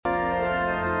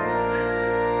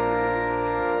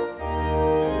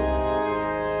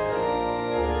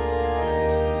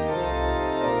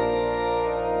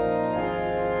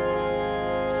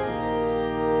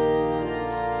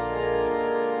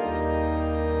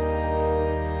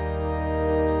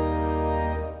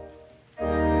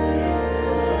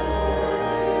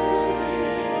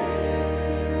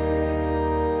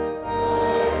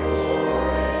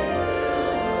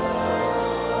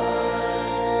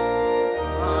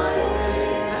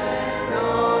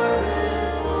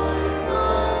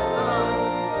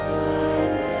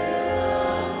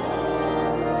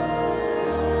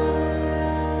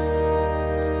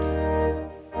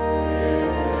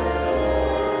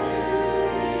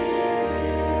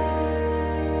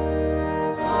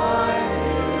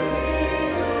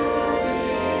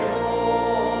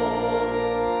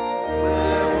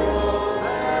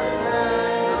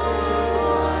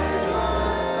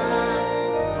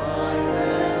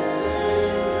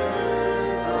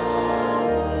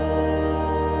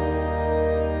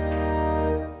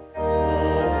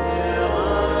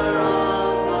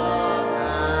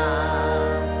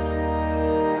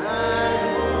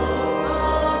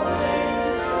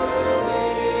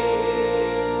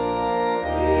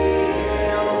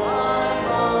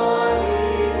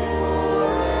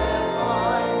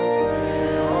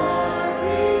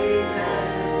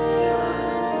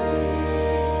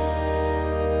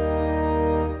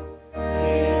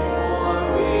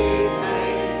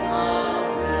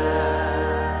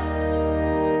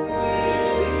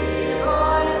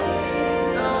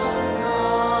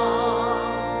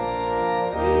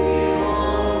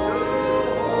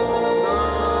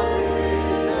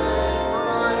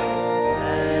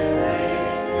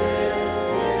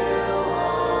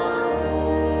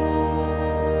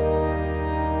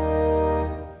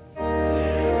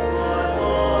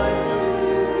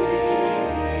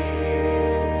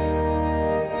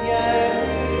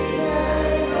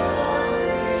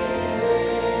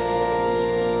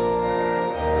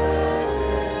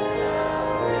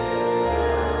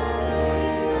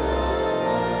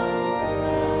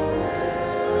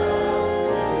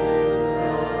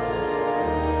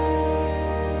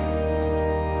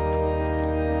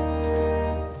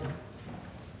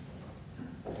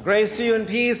Grace to you and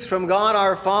peace from God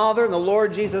our Father and the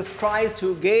Lord Jesus Christ,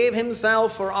 who gave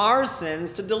himself for our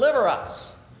sins to deliver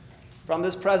us from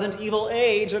this present evil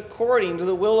age according to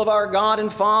the will of our God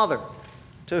and Father,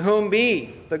 to whom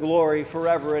be the glory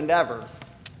forever and ever.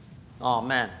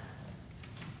 Amen.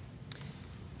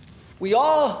 We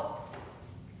all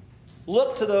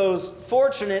look to those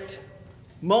fortunate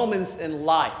moments in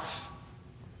life.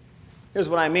 Here's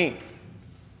what I mean.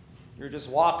 You're just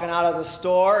walking out of the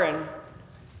store and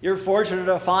you're fortunate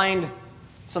to find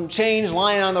some change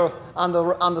lying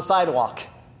on the sidewalk.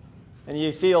 And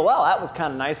you feel, well, that was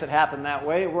kind of nice. It happened that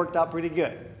way. It worked out pretty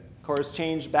good. Of course,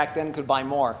 change back then could buy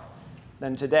more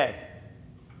than today.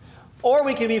 Or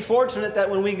we can be fortunate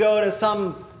that when we go to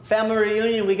some family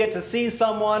reunion, we get to see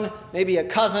someone, maybe a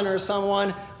cousin or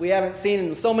someone we haven't seen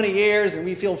in so many years, and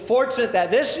we feel fortunate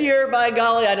that this year, by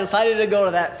golly, I decided to go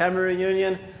to that family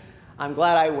reunion. I'm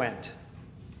glad I went.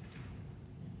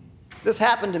 This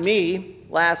happened to me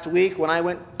last week when I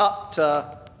went up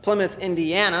to Plymouth,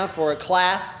 Indiana for a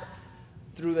class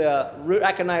through the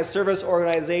recognized service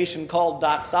organization called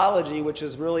Doxology, which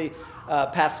is really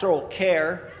pastoral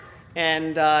care.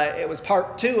 And it was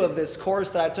part 2 of this course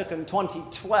that I took in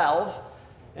 2012.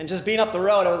 And just being up the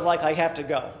road, I was like, I have to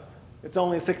go. It's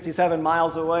only 67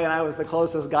 miles away, and I was the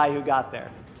closest guy who got there.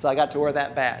 So I got to wear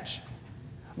that badge.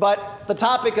 But the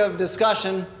topic of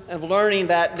discussion and learning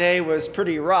that day was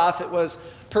pretty rough. It was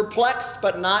perplexed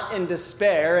but not in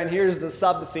despair. And here's the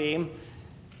sub-theme: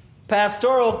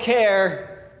 pastoral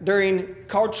care during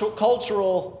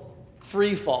cultural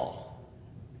freefall.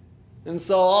 And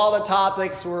so all the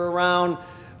topics were around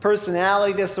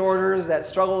personality disorders that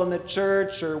struggle in the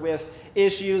church, or with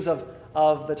issues of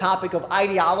the topic of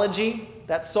ideology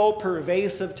that's so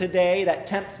pervasive today that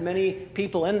tempts many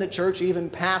people in the church, even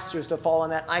pastors, to fall in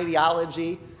that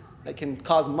ideology that can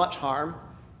cause much harm.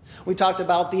 We talked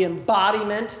about the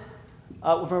embodiment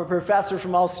from a professor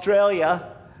from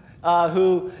Australia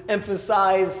who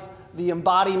emphasized the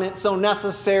embodiment so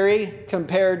necessary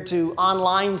compared to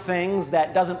online things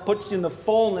that doesn't put you in the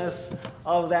fullness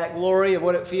of that glory of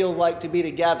what it feels like to be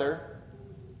together.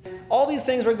 All these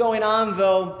things were going on,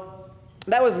 though.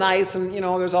 That was nice, and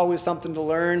there's always something to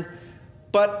learn.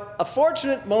 But a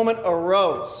fortunate moment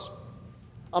arose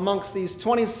amongst these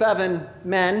 27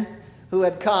 men who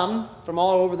had come from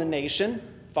all over the nation,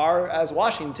 far as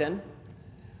Washington.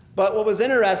 But what was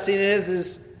interesting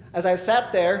is as I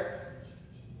sat there,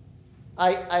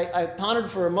 I pondered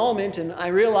for a moment, and I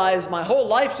realized my whole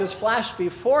life just flashed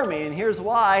before me. And here's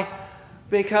why: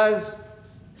 because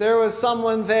there was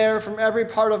someone there from every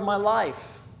part of my life.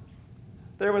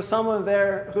 There was someone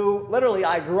there who, literally,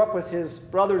 I grew up with his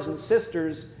brothers and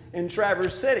sisters in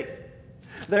Traverse City.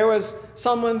 There was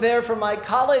someone there from my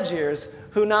college years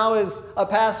who now is a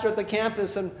pastor at the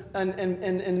campus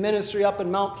and ministry up in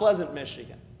Mount Pleasant,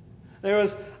 Michigan. There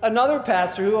was another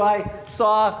pastor who I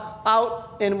saw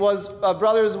out and was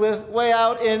brothers with way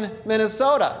out in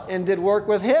Minnesota and did work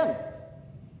with him.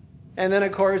 And then,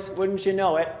 of course, wouldn't you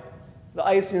know it, the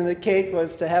icing on the cake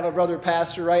was to have a brother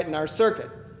pastor right in our circuit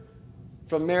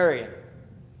from Marion,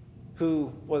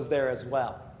 who was there as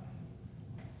well.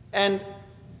 And in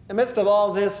the midst of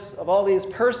all this, of all these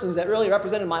persons that really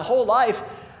represented my whole life,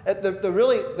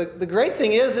 the great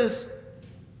thing is,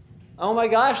 oh my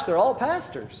gosh, they're all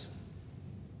pastors.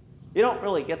 You don't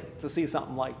really get to see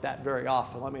something like that very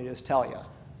often, let me just tell you.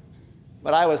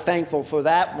 But I was thankful for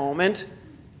that moment.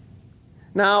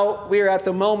 Now, we're at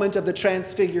the moment of the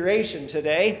Transfiguration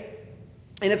today.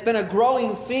 And it's been a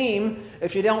growing theme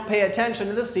if you don't pay attention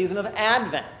to the season of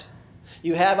Advent.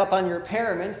 You have up on your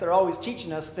pyramids, they're always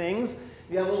teaching us things.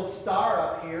 You have a little star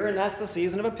up here, and that's the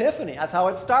season of Epiphany. That's how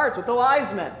it starts, with the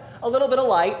wise men. A little bit of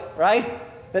light, right,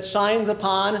 that shines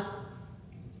upon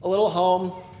a little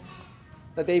home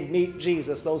that they meet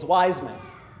Jesus, those wise men.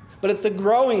 But it's the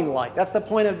growing light. That's the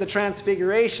point of the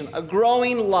Transfiguration. A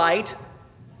growing light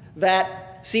that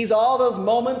sees all those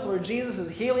moments where Jesus is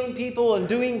healing people and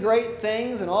doing great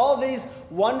things, and all these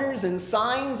wonders and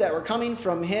signs that were coming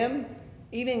from him,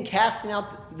 even casting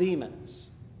out demons.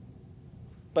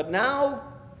 But now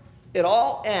it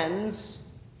all ends,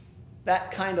 that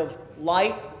kind of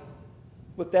light,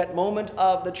 with that moment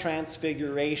of the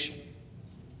Transfiguration.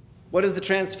 What is the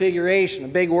Transfiguration? A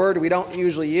big word we don't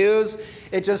usually use.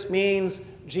 It just means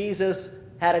Jesus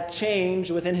had a change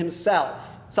within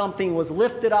himself. Something was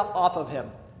lifted up off of him,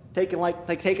 taking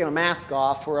a mask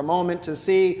off for a moment to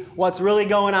see what's really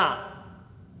going on.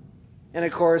 And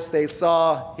of course, they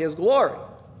saw his glory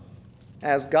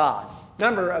as God.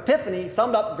 Remember, Epiphany,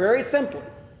 summed up very simply,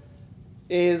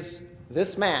 is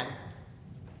this man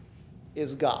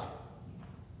is God.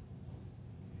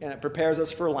 And it prepares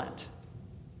us for Lent.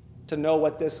 to know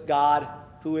what this God,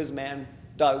 who is man,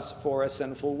 does for a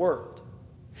sinful world.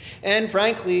 And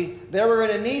frankly, they were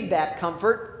going to need that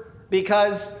comfort,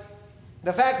 because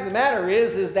the fact of the matter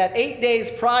is that 8 days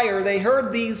prior they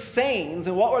heard these sayings.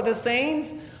 And what were the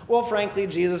sayings? Well, frankly,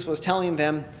 Jesus was telling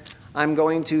them, I'm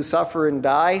going to suffer and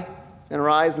die and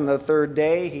rise on the third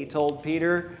day. He told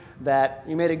Peter that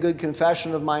you made a good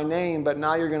confession of my name, but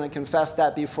now you're going to confess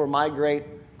that before my great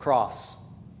cross.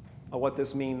 Of what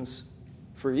this means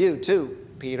for you too,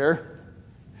 Peter.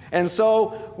 And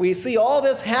so we see all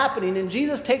this happening, and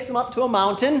Jesus takes them up to a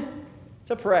mountain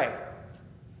to pray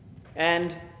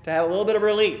and to have a little bit of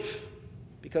relief,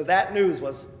 because that news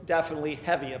was definitely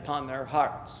heavy upon their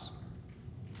hearts.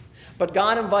 But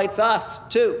God invites us,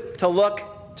 too, to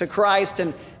look to Christ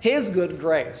and his good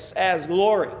grace as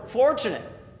glory. Fortunate.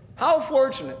 How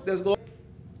fortunate this glory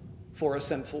for a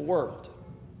sinful world.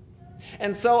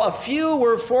 And so a few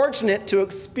were fortunate to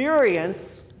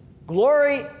experience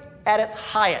glory at its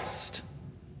highest.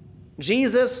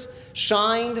 Jesus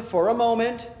shined for a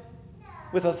moment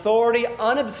with authority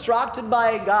unobstructed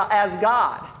by God, as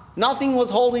God. Nothing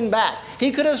was holding back.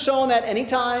 He could have shown that any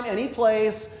time, any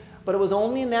place, but it was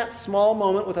only in that small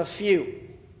moment with a few.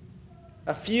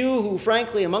 A few who,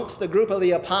 frankly, amongst the group of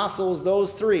the apostles,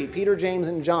 those three, Peter, James,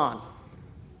 and John,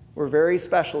 were very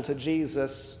special to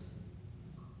Jesus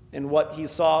in what he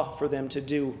saw for them to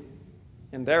do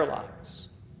in their lives.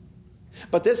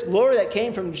 But this glory that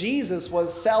came from Jesus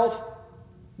was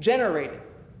self-generated.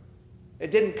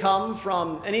 It didn't come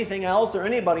from anything else or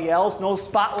anybody else, no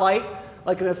spotlight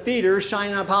like in a theater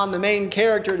shining upon the main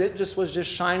character. It just was just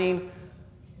shining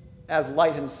as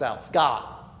light himself, God.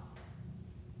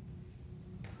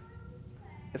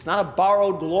 It's not a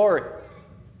borrowed glory.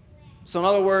 So in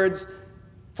other words,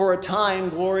 for a time,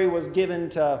 glory was given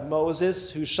to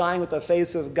Moses, who shined with the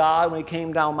face of God when he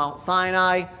came down Mount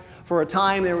Sinai. For a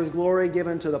time, there was glory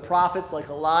given to the prophets like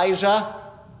Elijah.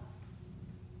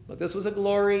 But this was a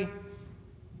glory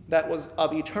that was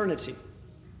of eternity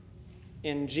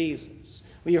in Jesus.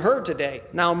 We heard today,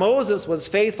 now Moses was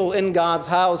faithful in God's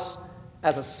house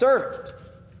as a servant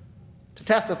to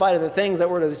testify to the things that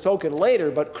were to be spoken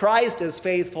later, but Christ is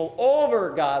faithful over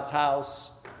God's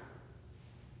house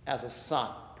as a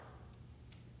son.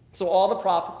 So all the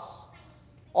prophets,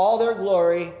 all their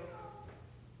glory,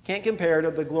 can't compare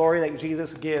to the glory that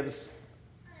Jesus gives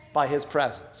by his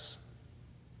presence.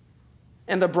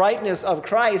 And the brightness of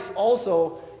Christ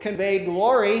also conveyed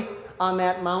glory on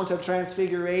that Mount of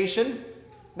Transfiguration,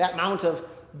 that Mount of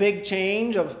big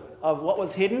change of what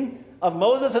was hidden, of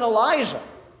Moses and Elijah.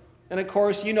 And of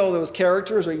course, you know those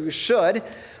characters, or you should.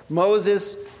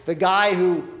 Moses, the guy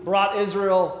who brought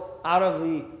Israel out of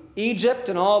the Egypt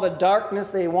and all the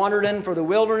darkness they wandered in for the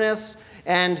wilderness,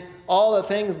 and all the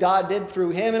things God did through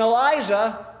him. And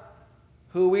Elijah,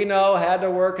 who we know had to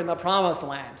work in the promised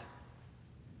land,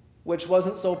 which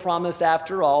wasn't so promised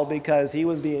after all, because he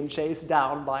was being chased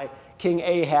down by King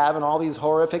Ahab and all these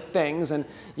horrific things. And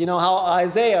you know how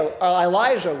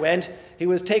Elijah went. He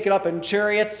was taken up in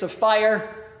chariots of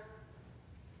fire.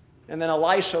 And then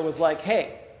Elisha was like,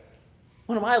 hey,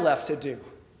 what am I left to do?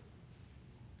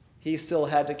 He still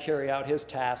had to carry out his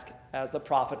task as the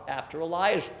prophet after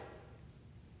Elijah.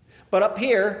 But up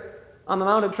here, on the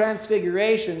Mount of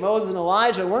Transfiguration, Moses and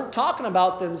Elijah weren't talking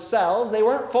about themselves. They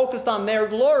weren't focused on their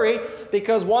glory,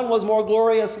 because one was more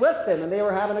glorious with them, and they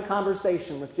were having a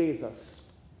conversation with Jesus.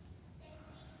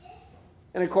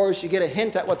 And of course, you get a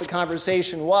hint at what the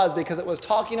conversation was, because it was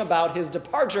talking about his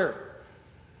departure.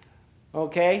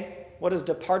 Okay? What does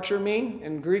departure mean?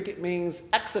 In Greek, it means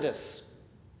exodus.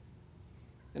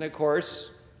 And of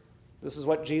course, this is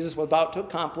what Jesus was about to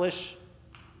accomplish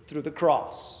through the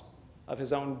cross of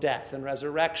his own death and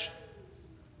resurrection.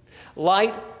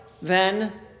 Light,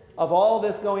 then, of all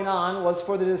this going on was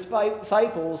for the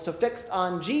disciples to fix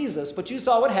on Jesus. But you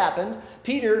saw what happened.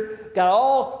 Peter got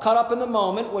all caught up in the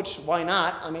moment, which, why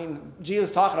not? I mean,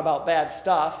 Jesus talking about bad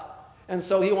stuff. And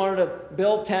so he wanted to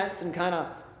build tents and kind of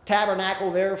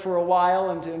tabernacle there for a while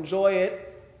and to enjoy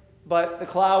it. But the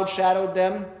cloud shadowed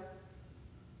them.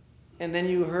 And then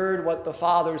you heard what the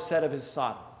Father said of his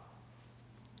Son.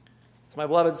 It's my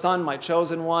beloved Son, my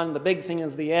chosen one. The big thing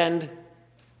is the end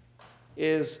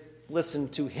is listen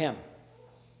to him.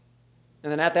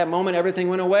 And then at that moment, everything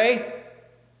went away.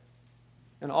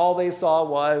 And all they saw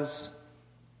was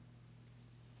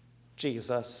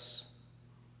Jesus,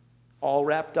 all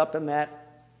wrapped up in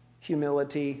that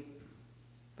humility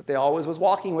that they always was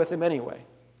walking with him anyway.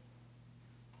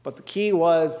 But the key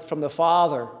was from the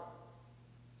Father.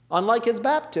 Unlike his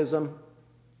baptism,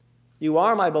 you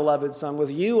are my beloved Son. With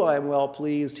you I am well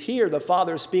pleased. Here the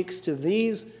Father speaks to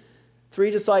these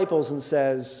three disciples and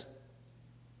says,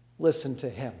 listen to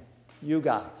him. You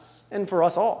guys, and for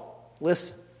us all,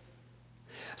 listen.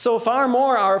 So far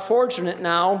more are fortunate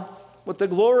now with the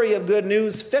glory of good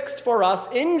news fixed for us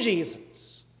in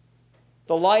Jesus.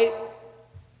 The light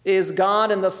is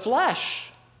God in the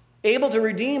flesh, able to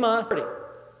redeem us.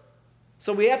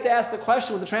 So we have to ask the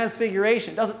question with the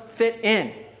transfiguration. It doesn't fit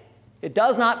in. It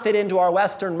does not fit into our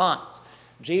Western minds.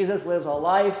 Jesus lives a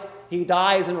life, he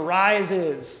dies and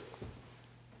rises.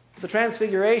 The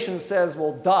transfiguration says,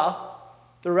 well, duh,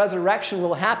 the resurrection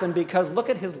will happen because look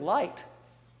at his light.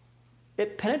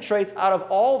 It penetrates out of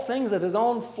all things of his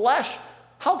own flesh.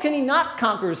 How can he not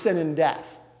conquer sin and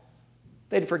death?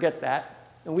 They'd forget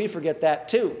that, and we forget that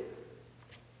too.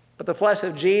 But the flesh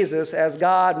of Jesus, as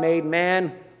God made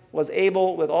man, was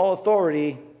able with all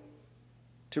authority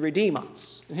to redeem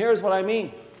us. And here's what I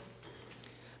mean.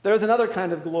 There's another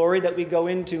kind of glory that we go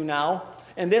into now,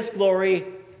 and this glory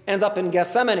ends up in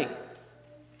Gethsemane.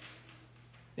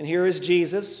 And here is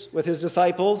Jesus with his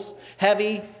disciples,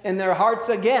 heavy in their hearts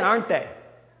again, aren't they?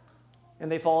 And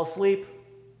they fall asleep.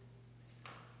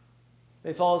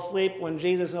 They fall asleep when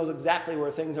Jesus knows exactly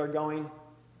where things are going.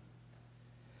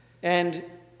 And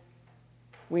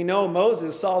we know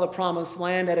Moses saw the promised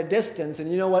land at a distance. And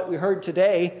you know what we heard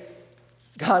today?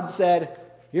 God said,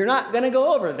 you're not going to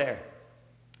go over there,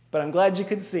 but I'm glad you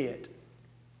could see it.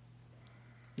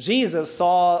 Jesus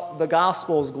saw the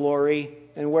gospel's glory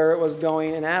and where it was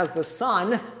going. And as the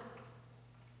Son,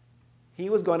 he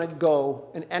was going to go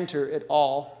and enter it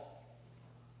all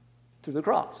through the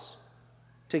cross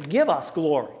to give us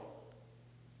glory.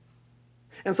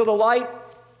 And so the light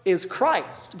is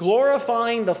Christ,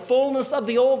 glorifying the fullness of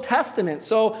the Old Testament.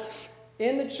 So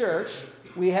in the church,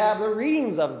 we have the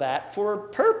readings of that for a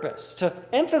purpose, to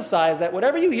emphasize that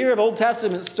whatever you hear of Old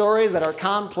Testament stories that are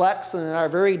complex and are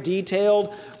very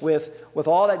detailed with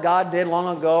all that God did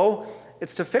long ago,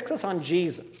 it's to fix us on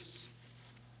Jesus.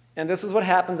 And this is what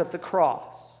happens at the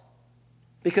cross.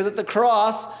 Because at the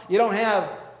cross, you don't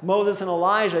have Moses and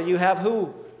Elijah. You have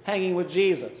who hanging with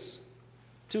Jesus?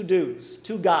 Two dudes,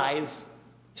 two guys,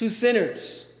 two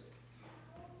sinners,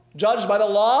 judged by the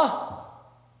law,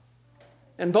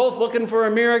 and both looking for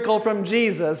a miracle from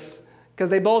Jesus because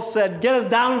they both said, get us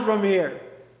down from here.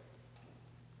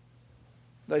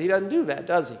 But he doesn't do that,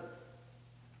 does he?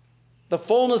 The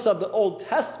fullness of the Old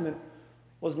Testament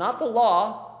was not the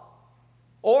law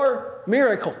or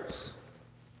miracles,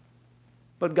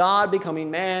 but God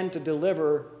becoming man to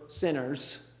deliver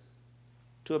sinners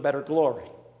to a better glory.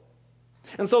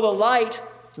 And so the light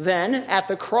then at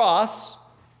the cross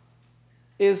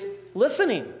is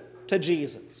listening to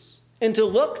Jesus and to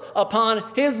look upon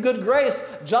his good grace,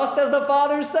 just as the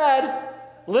Father said,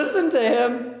 listen to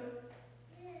him.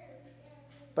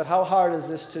 But how hard is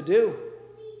this to do?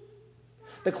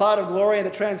 The cloud of glory of the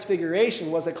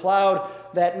transfiguration was a cloud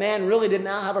that man really did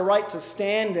not have a right to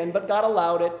stand in, but God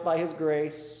allowed it by his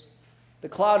grace. The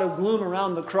cloud of gloom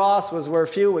around the cross was where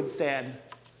few would stand.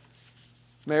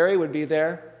 Mary would be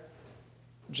there,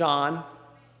 John,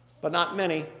 but not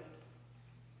many.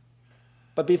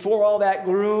 But before all that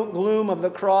gloom of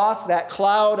the cross, that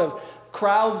cloud of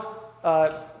crowds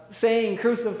saying,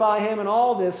 crucify him, and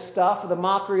all this stuff, the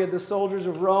mockery of the soldiers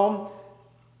of Rome,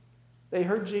 they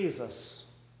heard Jesus.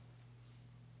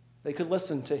 They could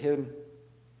listen to him.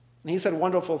 And he said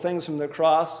wonderful things from the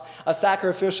cross, a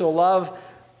sacrificial love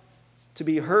to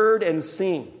be heard and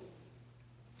seen.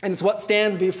 And it's what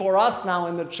stands before us now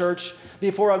in the church,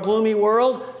 before a gloomy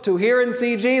world, to hear and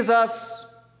see Jesus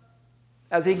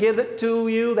as he gives it to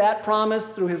you, that promise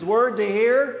through his word to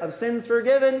hear of sins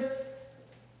forgiven,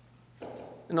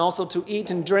 and also to eat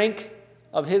and drink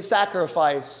of his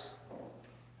sacrifice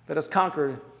that has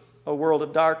conquered a world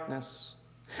of darkness.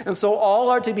 And so all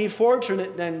are to be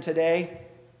fortunate then today,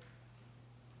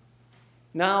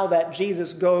 now that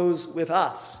Jesus goes with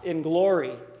us in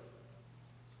glory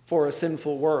for a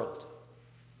sinful world.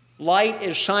 Light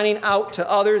is shining out to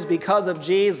others because of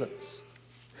Jesus.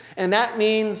 And that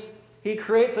means he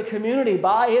creates a community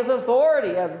by his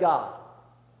authority as God.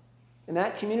 And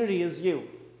that community is you,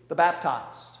 the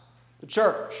baptized, the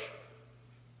church.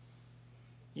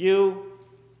 You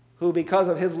who, because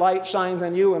of his light shines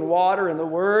on you in water and the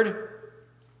word,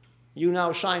 you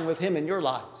now shine with him in your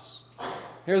lives.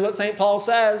 Here's what St. Paul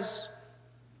says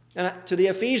to the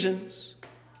Ephesians.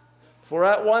 For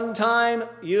at one time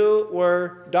you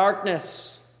were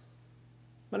darkness,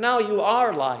 but now you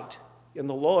are light in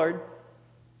the Lord.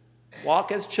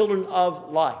 Walk as children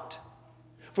of light.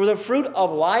 For the fruit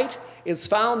of light is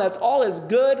found that's all is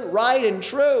good, right, and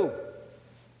true.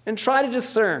 And try to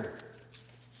discern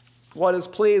what is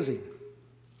pleasing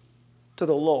to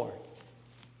the Lord.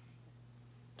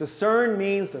 Discern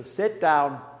means to sit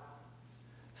down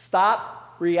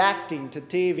Stop reacting to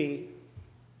TV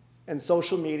and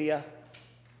social media.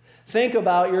 Think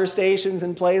about your stations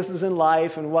and places in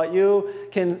life, and what you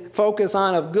can focus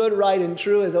on of good, right, and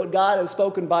true is what God has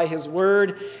spoken by his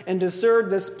word, and discern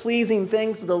this pleasing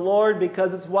things to the Lord,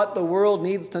 because it's what the world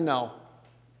needs to know.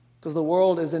 Because the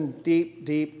world is in deep,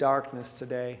 deep darkness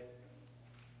today.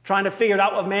 Trying to figure it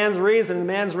out with man's reason, and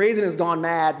man's reason has gone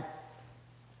mad.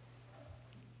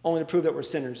 Only to prove that we're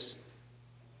sinners.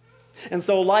 And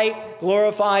so light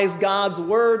glorifies God's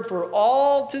word for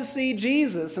all to see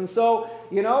Jesus. And so,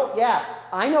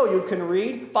 I know you can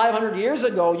read. 500 years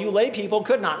ago, you lay people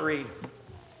could not read.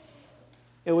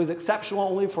 It was exceptional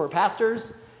only for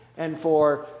pastors and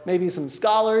for maybe some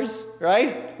scholars,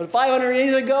 right? But 500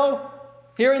 years ago,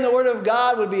 hearing the word of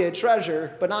God would be a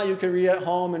treasure. But now you can read it at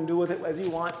home and do with it as you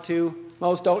want to.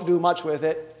 Most don't do much with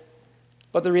it.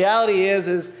 But the reality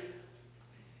is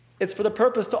it's for the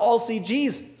purpose to all see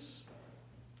Jesus.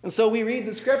 And so we read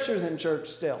the scriptures in church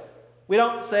still. We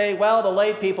don't say, well, the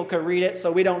lay people can read it,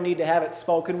 so we don't need to have it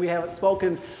spoken. We have it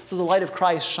spoken so the light of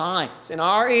Christ shines in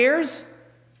our ears,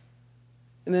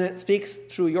 and then it speaks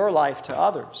through your life to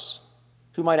others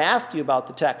who might ask you about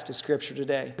the text of Scripture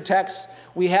today. The text,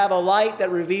 we have a light that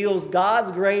reveals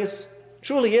God's grace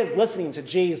truly is listening to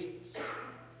Jesus.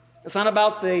 It's not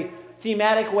about the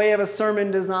thematic way of a sermon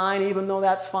design, even though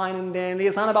that's fine and dandy.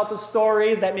 It's not about the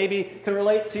stories that maybe can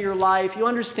relate to your life. You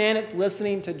understand it's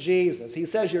listening to Jesus. He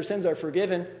says your sins are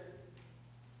forgiven.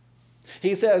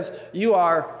 He says you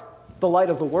are the light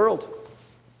of the world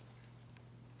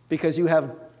because you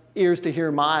have ears to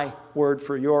hear my word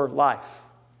for your life.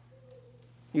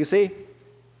 You see,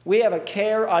 we have a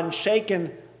care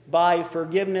unshaken by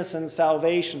forgiveness and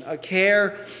salvation, a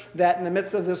care that in the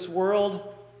midst of this world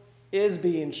is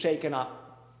being shaken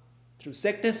up through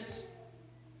sickness,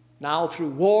 now through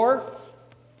war,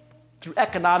 through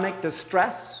economic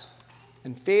distress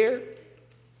and fear.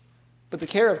 But the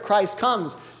care of Christ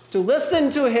comes to listen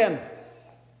to him,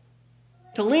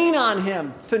 to lean on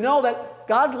him, to know that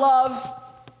God's love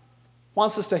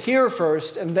wants us to hear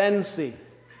first and then see.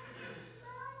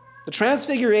 The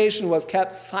transfiguration was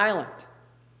kept silent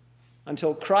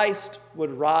until Christ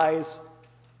would rise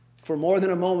for more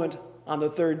than a moment on the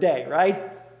third day,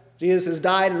 right? Jesus has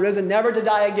died and risen never to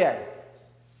die again.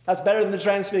 That's better than the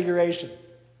transfiguration.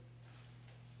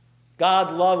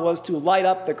 God's love was to light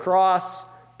up the cross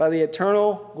by the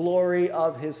eternal glory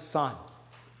of his Son.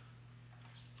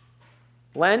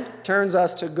 Lent turns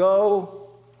us to go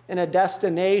in a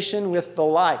destination with the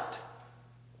light.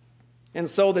 And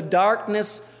so the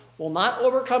darkness will not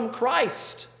overcome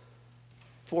Christ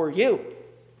for you,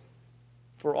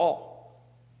 for all.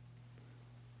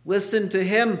 Listen to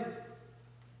him.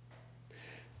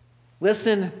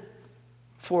 Listen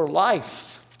for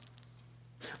life.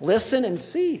 Listen and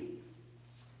see.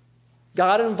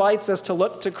 God invites us to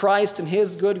look to Christ and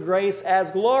his good grace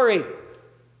as glory.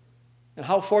 And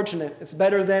how fortunate. It's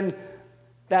better than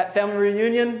that family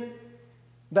reunion.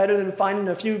 Better than finding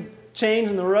a few change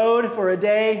in the road for a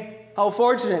day. How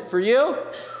fortunate for you.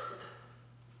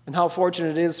 And how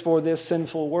fortunate it is for this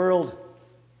sinful world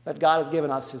that God has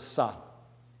given us his Son.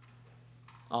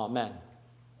 Amen.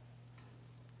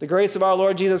 The grace of our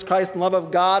Lord Jesus Christ and love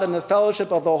of God and the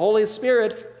fellowship of the Holy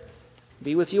Spirit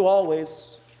be with you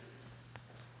always.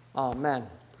 Amen.